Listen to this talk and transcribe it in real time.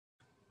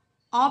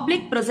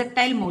Oblique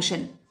projectile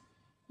motion.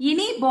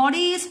 Any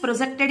body is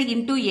projected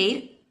into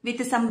air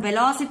with some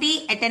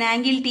velocity at an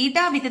angle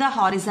theta with the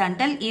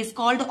horizontal is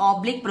called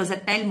oblique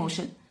projectile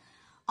motion.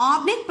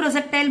 Oblique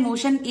projectile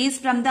motion is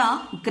from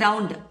the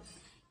ground.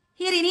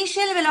 Here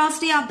initial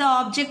velocity of the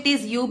object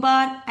is u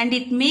bar and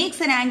it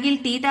makes an angle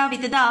theta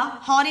with the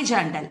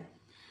horizontal.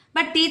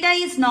 But theta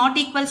is not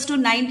equals to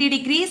 90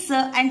 degrees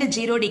and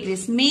 0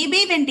 degrees.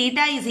 Maybe when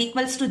theta is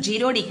equals to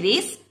 0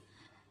 degrees,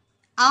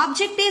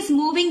 object is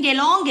moving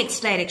along x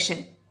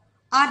direction.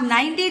 Or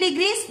 90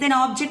 degrees, then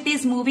object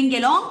is moving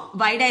along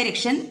y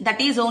direction. That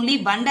is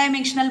only one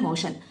dimensional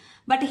motion.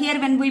 But here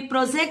when we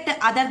project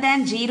other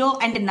than 0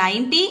 and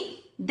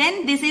 90,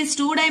 then this is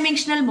two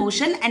dimensional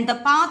motion and the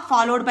path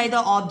followed by the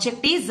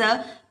object is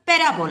a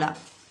parabola.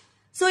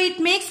 So it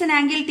makes an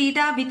angle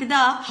theta with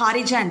the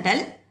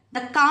horizontal. The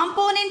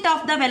component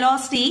of the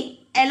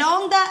velocity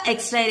along the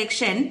x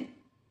direction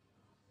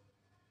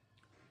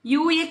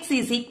ux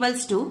is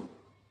equals to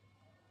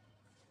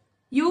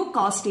u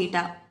cos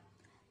theta.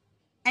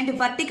 And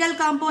vertical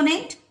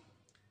component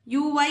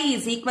uy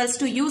is equals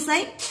to u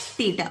sin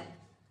theta.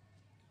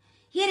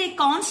 Here a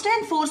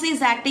constant force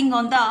is acting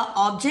on the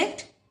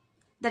object.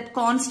 That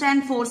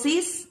constant force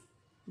is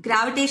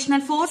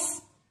gravitational force.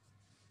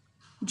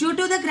 Due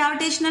to the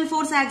gravitational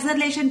force,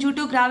 acceleration due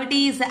to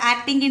gravity is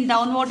acting in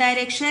downward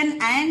direction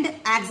and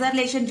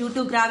acceleration due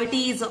to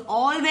gravity is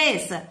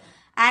always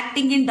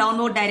acting in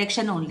downward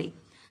direction only.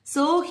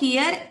 So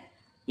here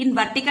in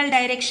vertical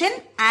direction,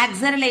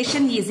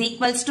 acceleration is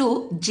equals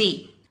to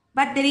g.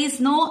 But there is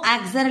no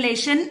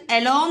acceleration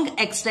along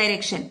x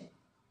direction.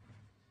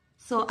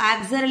 So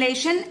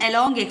acceleration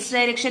along x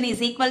direction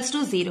is equals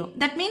to 0.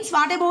 That means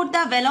what about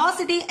the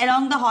velocity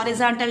along the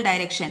horizontal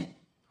direction?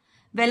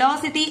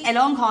 Velocity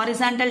along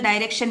horizontal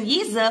direction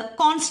is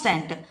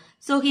constant.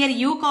 So here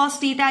u cos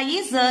theta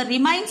is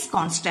remains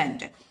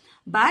constant.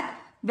 But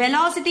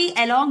velocity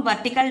along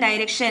vertical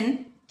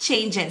direction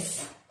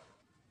changes.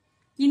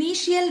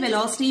 Initial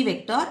velocity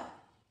vector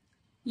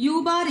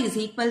u bar is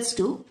equals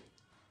to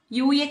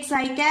ux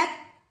I cap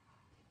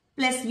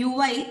plus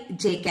uy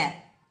j cap.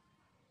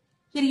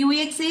 Here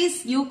ux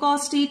is u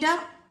cos theta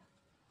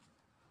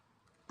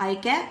I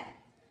cap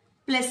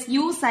plus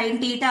u sin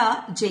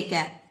theta j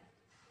cap.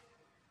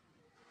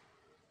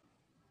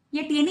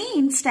 At any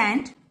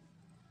instant,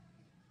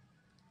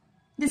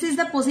 this is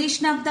the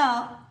position of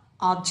the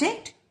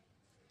object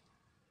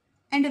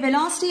and the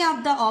velocity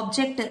of the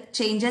object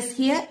changes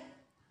here.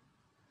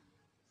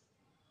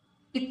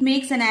 It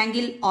makes an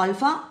angle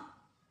alpha.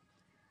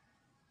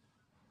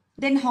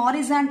 Then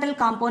horizontal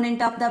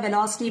component of the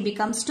velocity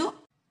becomes to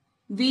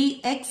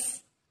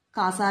Vx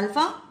cos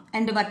alpha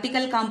and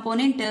vertical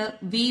component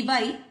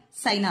Vy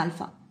sin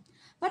alpha.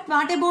 But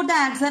what about the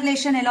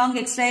acceleration along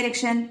x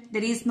direction?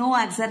 There is no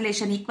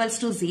acceleration equals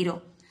to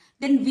 0.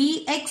 Then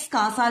Vx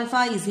cos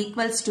alpha is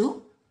equals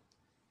to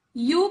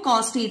u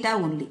cos theta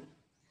only.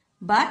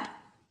 But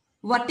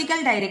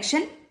vertical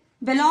direction,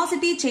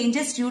 velocity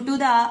changes due to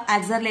the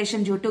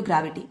acceleration due to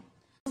gravity.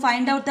 To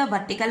find out the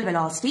vertical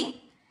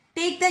velocity,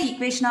 take the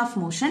equation of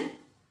motion.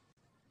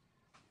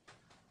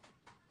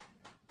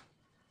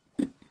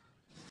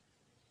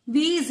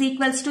 V is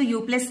equals to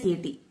u plus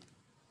kt.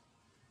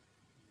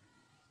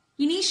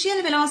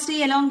 Initial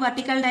velocity along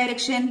vertical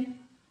direction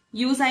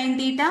u sin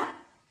theta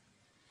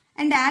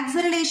and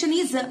acceleration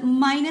is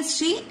minus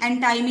g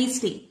and time is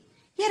t.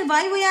 Here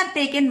why we are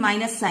taken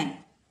minus sign?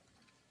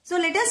 So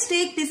let us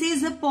take this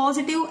is a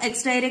positive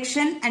x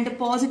direction and a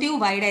positive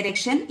y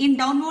direction. In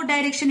downward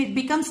direction it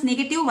becomes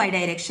negative y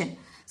direction.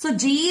 So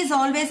g is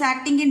always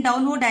acting in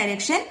downward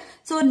direction.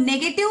 So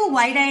negative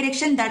y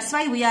direction, that's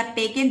why we are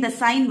taking the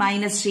sign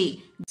minus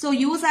g. So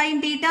u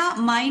sin theta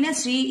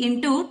minus g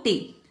into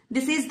t.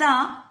 This is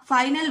the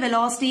final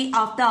velocity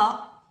of the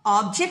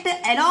object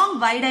along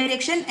y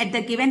direction at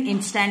the given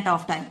instant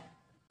of time.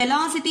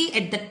 Velocity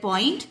at that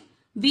point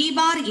v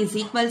bar is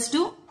equals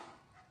to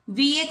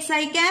vx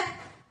I cap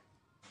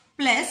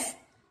plus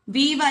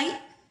vy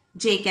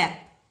j cap.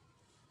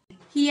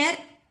 Here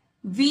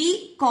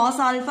v cos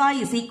alpha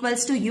is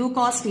equals to u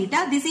cos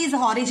theta. This is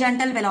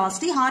horizontal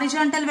velocity.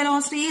 Horizontal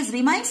velocity is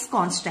remains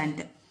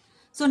constant.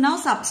 So now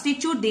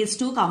substitute these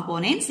two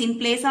components in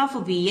place of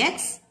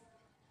vx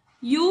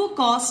u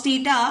cos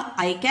theta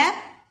I cap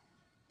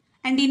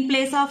and in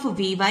place of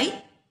vy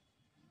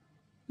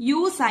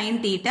u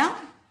sin theta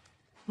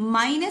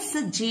minus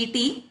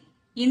gt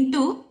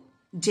into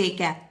j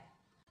cap.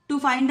 To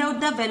find out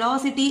the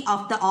velocity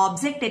of the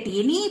object at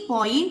any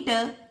point,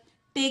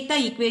 take the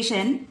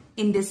equation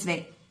in this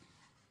way.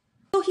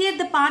 So here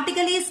the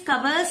particle is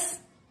covers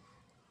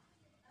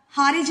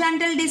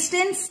horizontal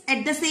distance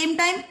at the same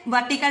time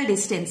vertical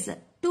distance.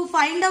 To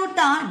find out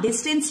the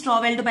distance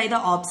travelled by the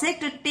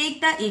object,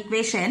 take the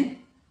equation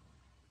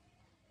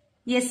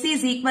S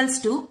is equals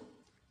to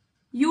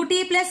ut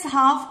plus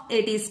half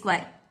at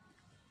square.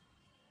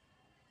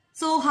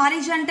 So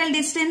horizontal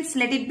distance,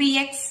 let it be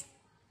x,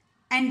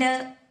 and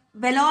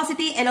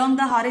velocity along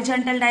the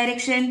horizontal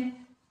direction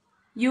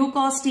u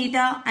cos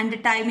theta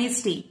and time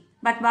is t.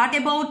 But what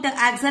about the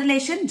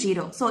acceleration?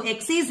 0. So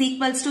x is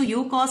equals to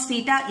u cos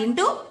theta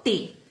into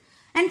t.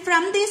 And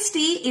from this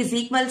t is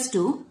equals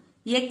to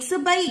x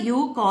by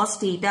u cos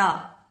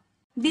theta.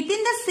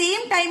 Within the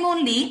same time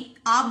only,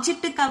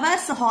 object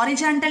covers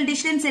horizontal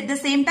distance, at the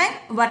same time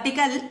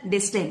vertical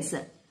distance.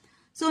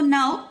 So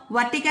now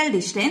vertical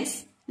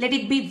distance, let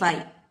it be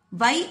y.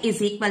 Y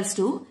is equals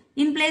to,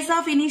 in place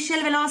of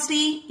initial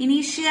velocity,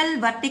 initial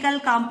vertical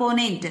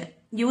component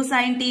u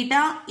sin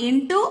theta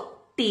into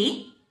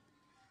t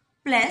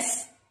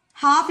plus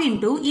half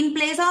into, in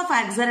place of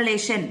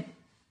acceleration,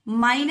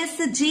 minus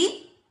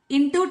g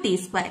into t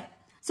square.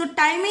 So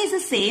time is the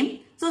same.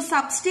 So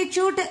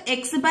substitute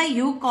x by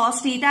u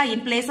cos theta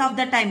in place of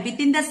the time.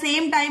 Within the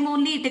same time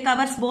only it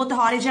covers both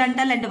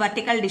horizontal and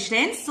vertical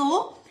distance.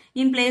 So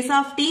in place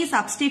of t,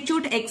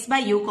 substitute x by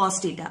u cos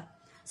theta.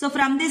 So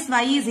from this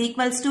y is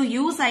equals to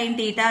u sin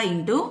theta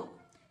into,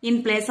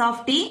 in place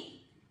of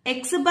t,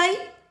 x by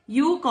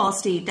u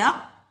cos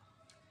theta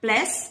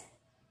plus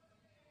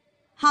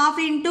half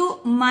into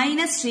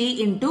minus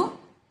g into,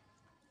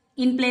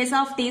 in place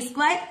of t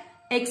square,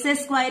 x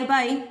square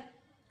by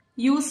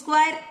u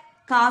square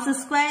cos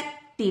square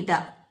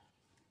theta.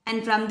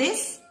 And from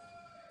this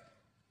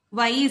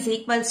y is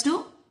equals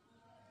to,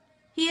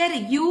 here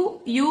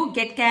u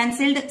get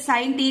cancelled,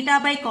 sin theta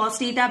by cos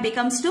theta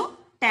becomes to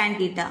tan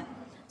theta.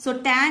 So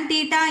tan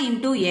theta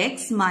into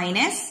x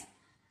minus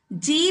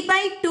g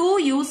by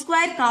 2 u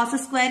square cos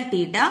square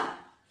theta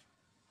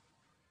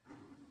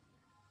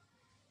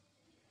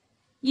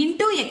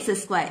into x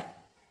square.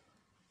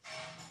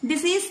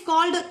 This is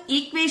called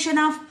equation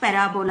of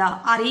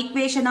parabola or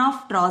equation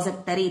of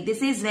trajectory.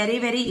 This is very,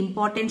 very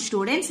important,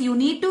 students. You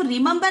need to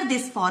remember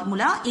this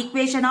formula,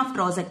 equation of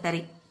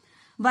trajectory.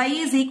 Y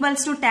is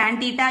equals to tan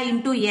theta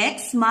into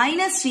x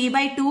minus g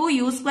by 2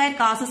 u square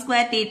cos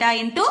square theta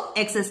into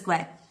x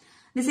square.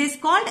 This is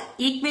called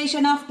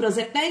equation of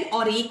projectile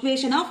or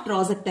equation of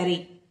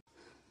trajectory.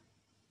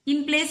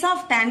 In place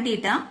of tan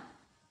theta,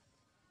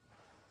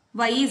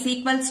 y is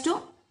equals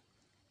to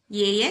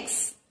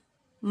ax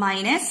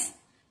minus,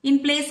 in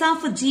place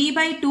of g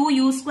by 2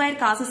 u square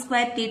cos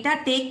square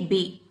theta, take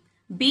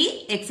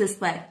b x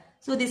square.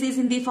 So this is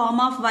in the form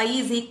of y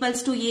is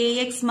equals to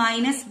ax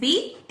minus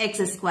b x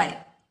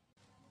square.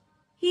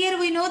 Here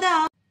we know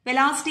the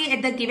velocity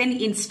at the given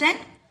instant.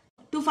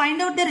 To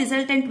find out the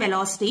resultant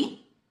velocity,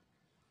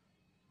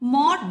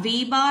 mod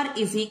v bar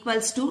is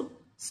equals to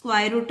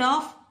square root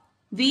of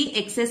v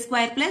x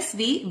square plus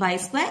v y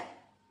square.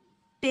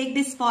 Take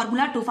this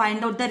formula to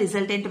find out the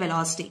resultant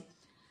velocity.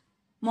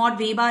 Mod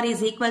v bar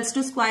is equals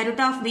to square root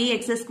of v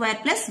x square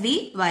plus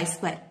v y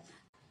square.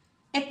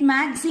 At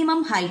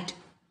maximum height,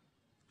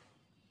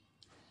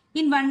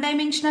 in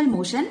one-dimensional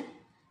motion,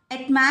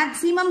 at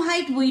maximum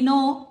height we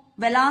know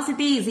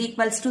velocity is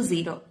equals to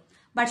 0.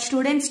 But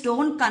students,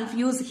 don't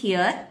confuse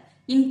here.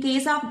 In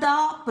case of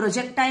the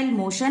projectile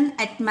motion,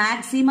 at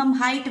maximum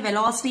height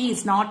velocity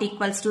is not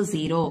equals to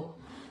 0.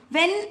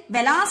 When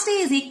velocity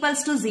is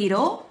equals to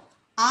 0,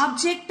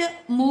 object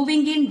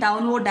moving in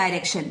downward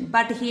direction,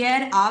 but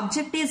here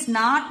object is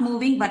not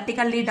moving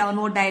vertically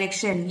downward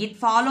direction. It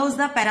follows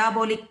the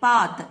parabolic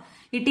path.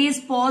 It is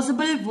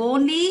possible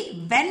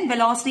only when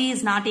velocity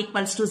is not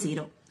equals to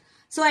 0.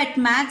 So at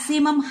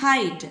maximum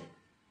height,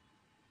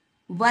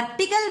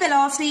 vertical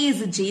velocity is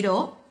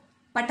 0,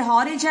 but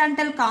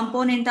horizontal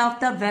component of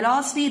the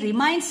velocity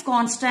remains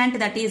constant,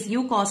 that is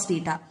u cos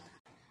theta.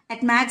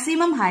 At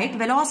maximum height,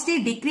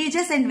 velocity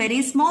decreases and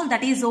very small,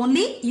 that is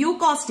only u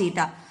cos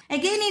theta.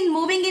 Again, in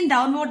moving in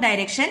downward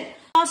direction,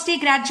 velocity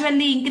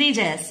gradually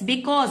increases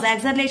because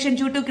acceleration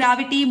due to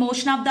gravity,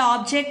 motion of the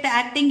object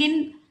acting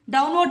in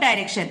downward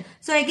direction.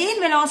 So again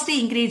velocity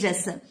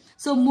increases.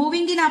 So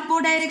moving in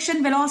upward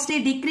direction,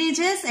 velocity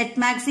decreases. At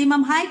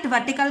maximum height,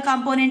 vertical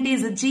component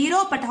is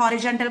 0, but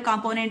horizontal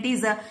component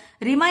is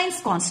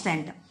remains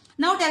constant.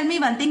 Now tell me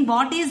one thing,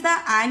 what is the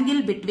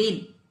angle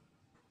between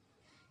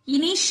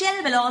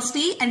initial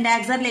velocity and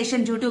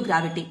acceleration due to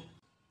gravity?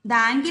 The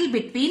angle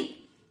between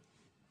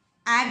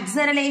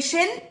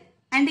acceleration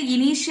and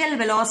initial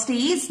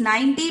velocity is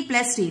 90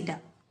 plus theta.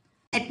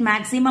 At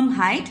maximum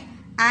height,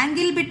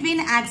 angle between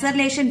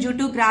acceleration due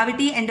to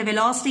gravity and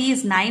velocity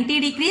is 90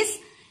 degrees.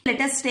 Let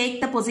us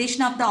take the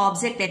position of the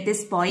object at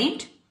this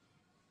point.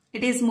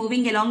 It is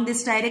moving along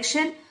this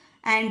direction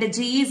and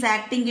g is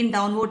acting in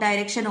downward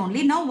direction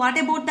only. Now what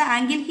about the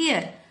angle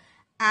here?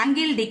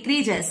 Angle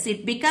decreases.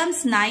 It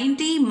becomes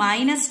 90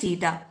 minus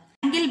theta.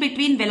 Angle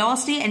between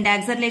velocity and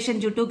acceleration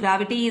due to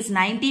gravity is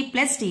 90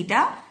 plus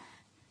theta.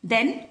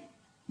 Then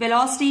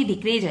velocity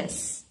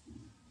decreases.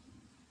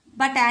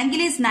 But angle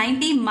is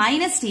 90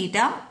 minus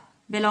theta,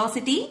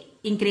 velocity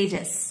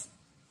increases.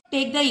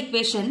 Take the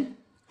equation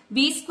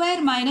v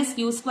square minus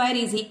u square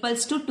is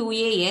equals to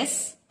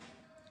 2as,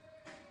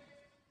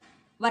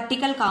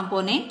 vertical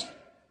component.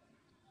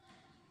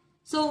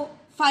 So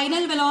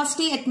final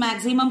velocity at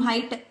maximum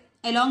height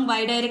along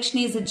y direction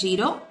is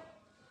 0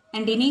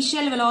 and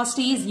initial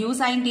velocity is u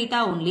sin theta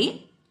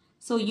only.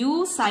 So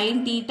u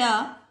sin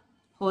theta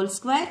whole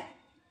square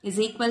is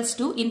equals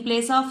to, in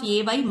place of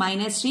ay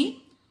minus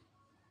g,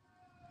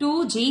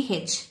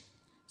 2GH.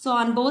 So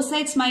on both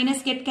sides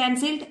minus get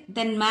cancelled.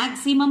 Then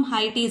maximum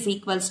height is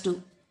equals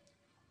to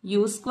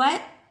u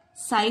square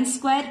sin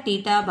square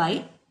theta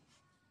by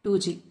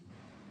 2g.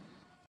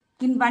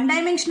 In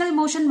one-dimensional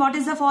motion, what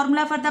is the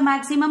formula for the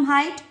maximum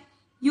height?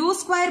 U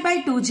square by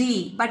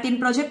 2g. But in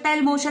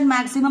projectile motion,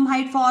 maximum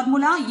height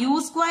formula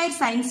u square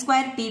sin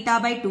square theta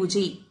by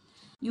 2g.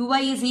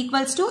 Uy is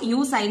equals to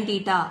u sin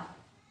theta.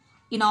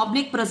 In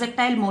oblique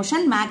projectile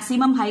motion,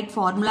 maximum height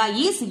formula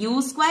is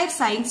u square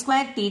sin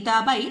square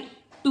theta by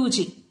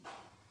 2g.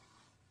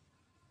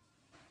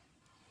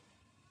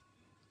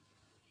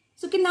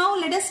 So now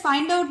let us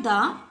find out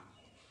the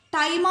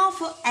time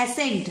of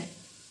ascent.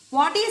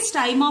 What is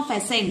time of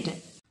ascent?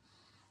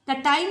 The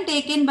time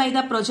taken by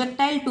the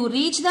projectile to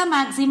reach the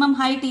maximum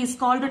height is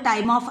called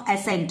time of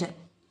ascent.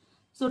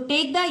 So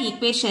take the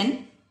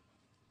equation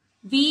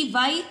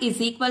Vy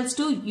is equals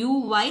to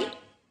Uy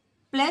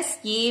plus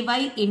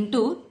Ay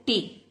into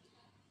T.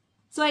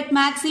 So at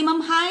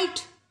maximum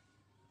height,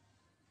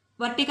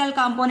 vertical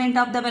component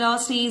of the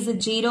velocity is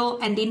 0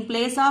 and in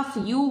place of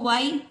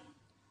Uy,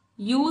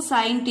 u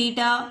sin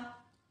theta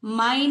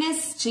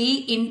minus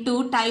g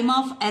into time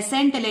of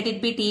ascent, let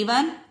it be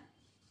t1.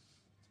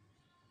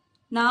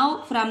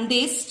 Now from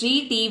this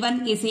g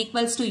t1 is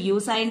equals to u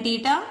sin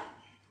theta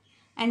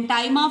and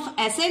time of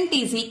ascent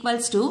is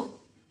equals to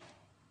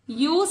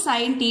u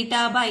sin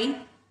theta by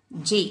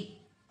g.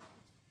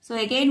 So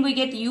again we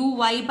get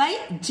uy by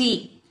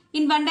g.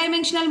 In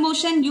one-dimensional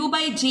motion u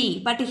by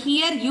g, but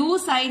here u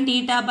sin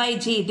theta by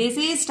g. This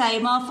is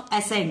time of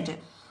ascent.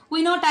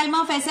 We know time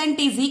of ascent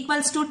is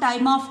equals to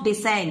time of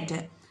descent.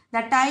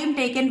 The time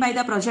taken by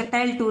the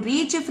projectile to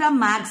reach from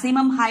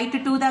maximum height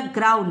to the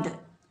ground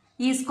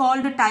is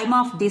called time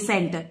of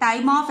descent.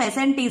 Time of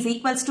ascent is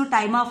equals to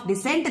time of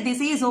descent.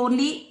 This is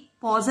only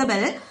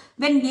possible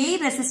when air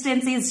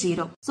resistance is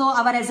 0. So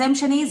our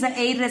assumption is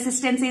air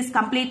resistance is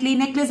completely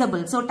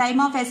negligible. So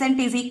time of ascent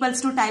is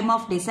equals to time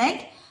of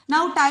descent.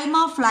 Now time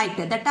of flight.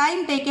 The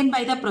time taken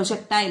by the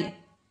projectile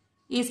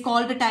is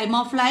called time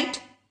of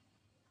flight.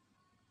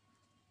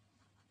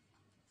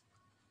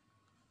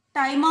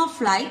 Time of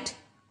flight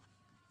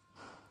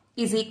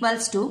is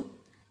equals to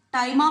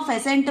time of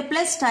ascent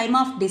plus time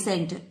of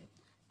descent.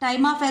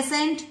 Time of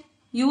ascent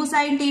u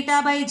sin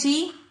theta by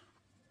g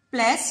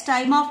plus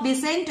time of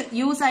descent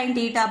u sin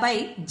theta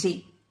by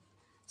g.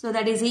 So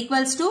that is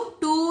equals to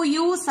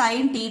 2u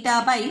sin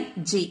theta by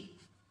g.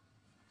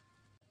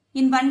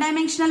 In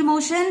one-dimensional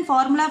motion,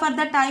 formula for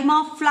the time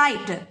of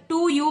flight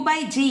 2u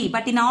by g,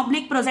 but in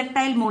oblique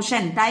projectile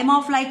motion, time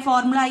of flight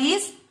formula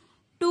is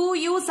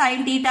 2u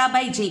sin theta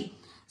by g.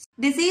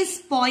 This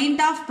is point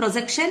of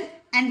projection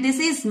and this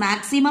is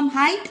maximum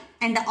height,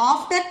 and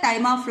after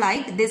time of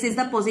flight, this is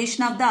the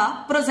position of the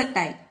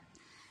projectile.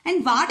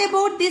 And what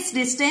about this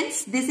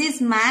distance? This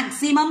is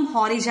maximum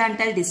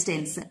horizontal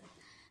distance.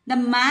 The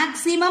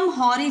maximum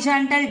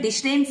horizontal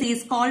distance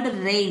is called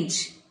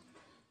range.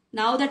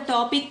 Now the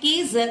topic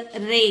is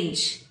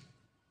range.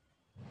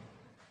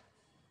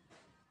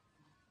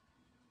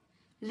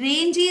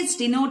 Range is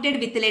denoted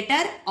with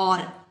letter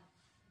R.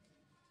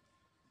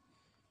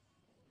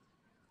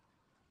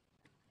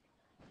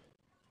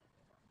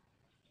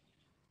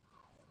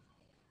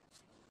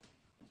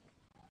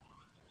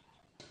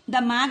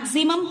 The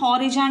maximum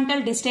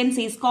horizontal distance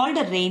is called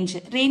range.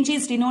 Range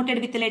is denoted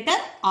with letter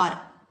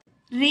R.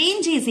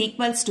 Range is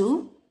equals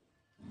to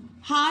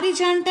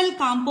horizontal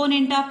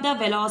component of the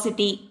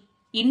velocity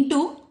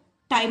into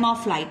time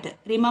of flight.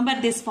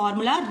 Remember this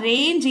formula.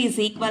 Range is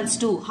equals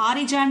to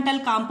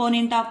horizontal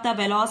component of the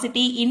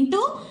velocity into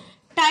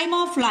time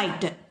of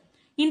flight.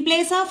 In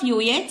place of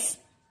ux,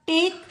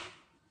 take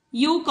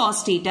u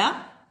cos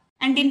theta.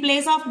 And in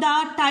place of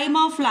the time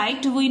of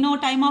flight, we know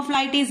time of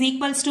flight is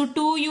equals to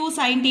 2u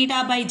sin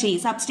theta by g.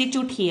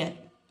 Substitute here.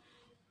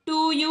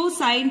 2u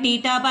sin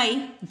theta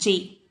by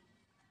g.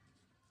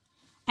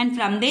 And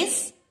from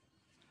this,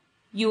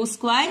 u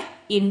square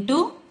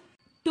into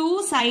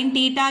 2 sin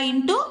theta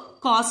into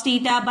cos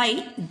theta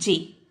by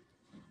g.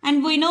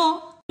 And we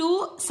know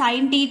 2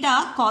 sin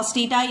theta cos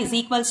theta is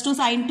equals to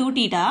sin 2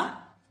 theta.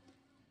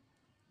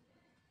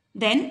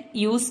 Then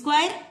u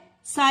square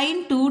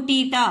sin 2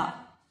 theta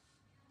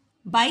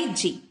by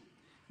g.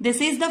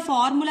 This is the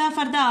formula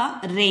for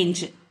the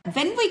range.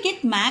 When we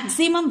get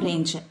maximum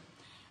range.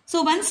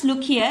 So once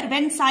look here,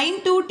 when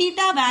sin 2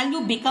 theta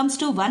value becomes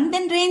to 1,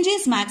 then range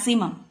is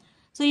maximum.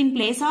 So in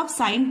place of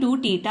sin 2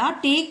 theta,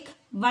 take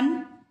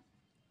 1.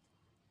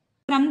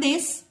 From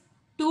this,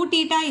 2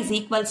 theta is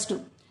equals to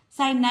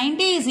sin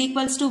 90 is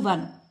equals to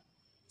 1.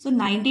 So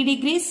 90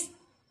 degrees,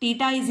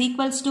 theta is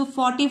equals to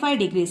 45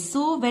 degrees.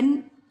 So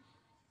when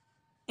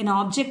an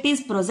object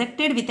is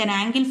projected with an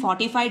angle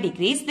 45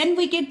 degrees, then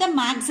we get the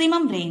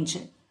maximum range.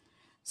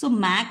 So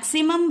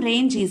maximum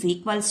range is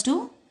equals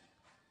to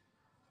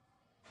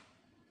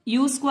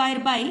u square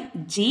by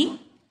g.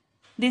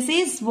 This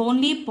is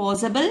only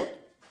possible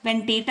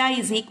when theta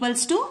is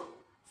equals to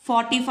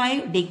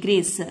 45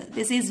 degrees.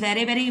 This is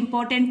very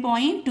important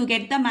point. To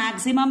get the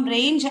maximum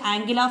range,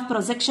 angle of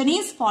projection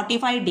is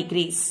 45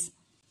 degrees.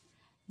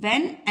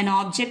 when an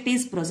object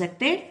is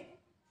projected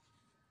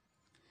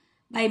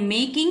by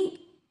making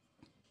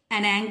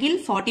an angle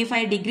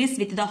 45 degrees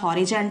with the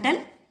horizontal,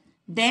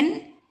 then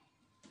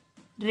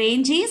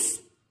range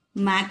is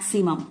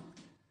maximum.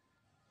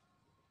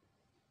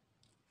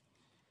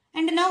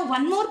 And now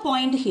one more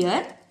point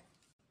here.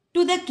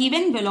 To the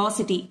given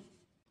velocity,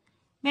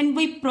 when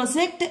we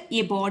project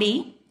a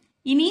body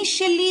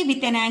initially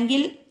with an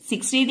angle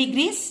 60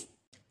 degrees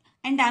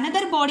and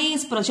another body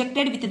is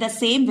projected with the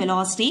same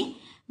velocity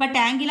but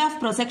angle of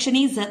projection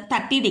is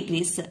 30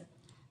 degrees.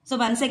 So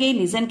once again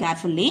listen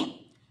carefully.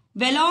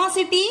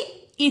 Velocity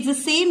is the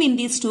same in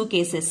these two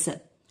cases.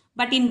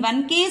 But in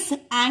one case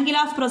angle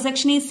of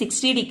projection is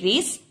 60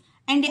 degrees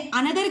and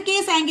another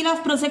case angle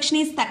of projection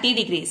is 30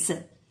 degrees.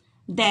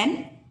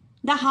 Then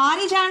the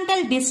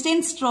horizontal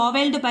distance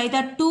travelled by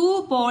the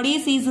two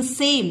bodies is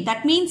same.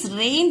 That means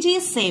range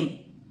is same.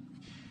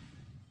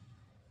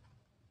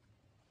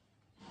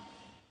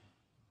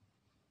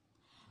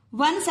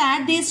 Once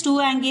add these two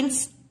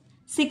angles,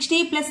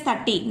 60 plus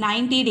 30,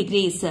 90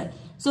 degrees.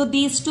 So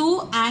these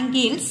two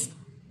angles,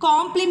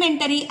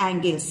 complementary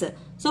angles.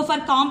 So for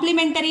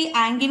complementary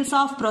angles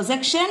of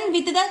projection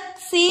with the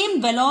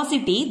same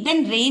velocity,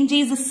 then range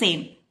is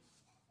same.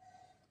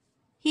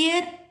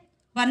 Here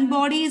one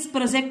body is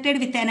projected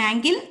with an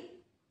angle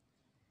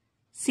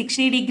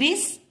 60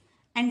 degrees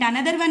and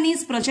another one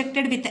is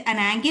projected with an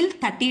angle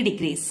 30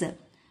 degrees.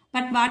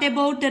 But what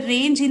about the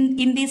range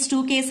in these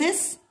two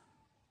cases?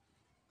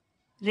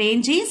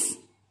 Range is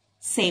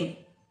same.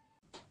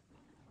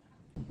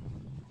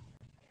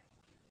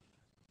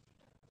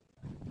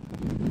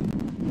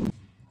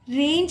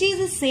 Range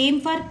is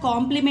same for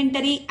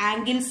complementary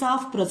angles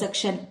of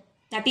projection.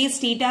 That is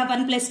theta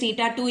 1 plus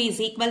theta 2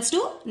 is equals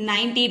to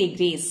 90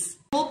 degrees.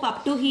 Hope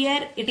up to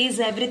here it is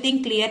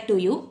everything clear to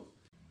you.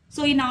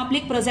 So in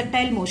oblique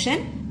projectile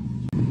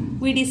motion,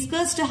 we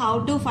discussed how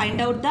to find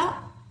out the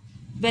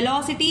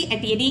velocity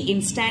at any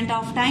instant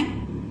of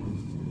time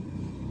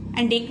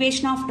and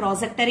equation of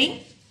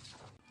trajectory,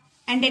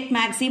 and at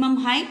maximum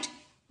height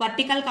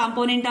vertical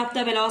component of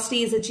the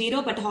velocity is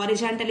 0 but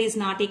horizontal is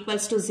not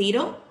equals to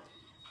 0.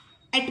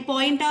 At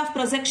point of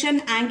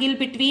projection, angle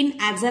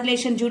between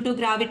acceleration due to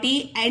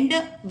gravity and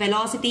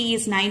velocity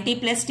is 90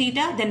 plus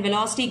theta. Then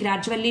velocity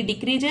gradually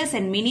decreases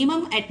and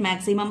minimum at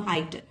maximum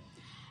height.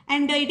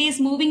 And it is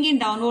moving in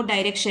downward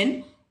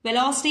direction.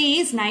 Velocity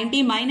is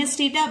 90 minus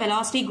theta.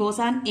 Velocity goes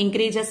on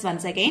increases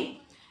once again.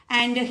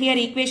 And here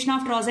equation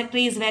of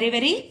trajectory is very,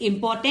 very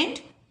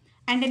important.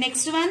 And the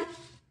next one,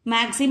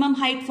 maximum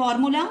height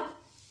formula,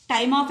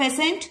 time of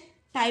ascent,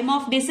 time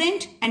of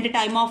descent and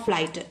time of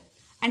flight.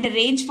 And the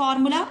range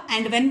formula,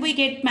 and when we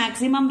get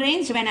maximum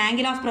range, when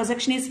angle of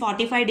projection is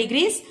 45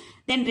 degrees,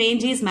 then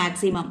range is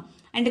maximum.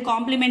 And the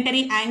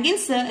complementary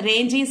angles,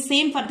 range is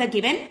same for the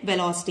given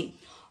velocity.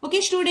 Okay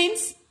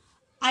students,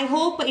 I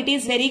hope it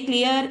is very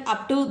clear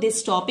up to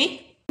this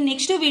topic. In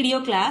next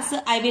video class,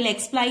 I will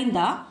explain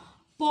the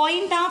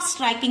point of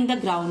striking the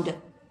ground.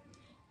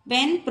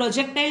 When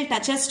projectile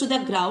touches to the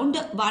ground,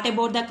 what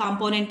about the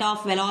component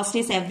of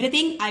velocities,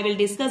 everything I will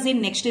discuss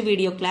in next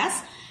video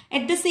class.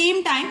 At the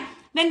same time,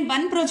 when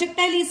one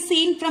projectile is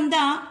seen from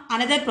the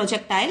another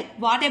projectile,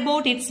 what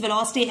about its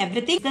velocity,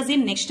 everything discuss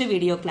in next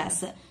video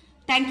class.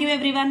 Thank you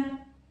everyone.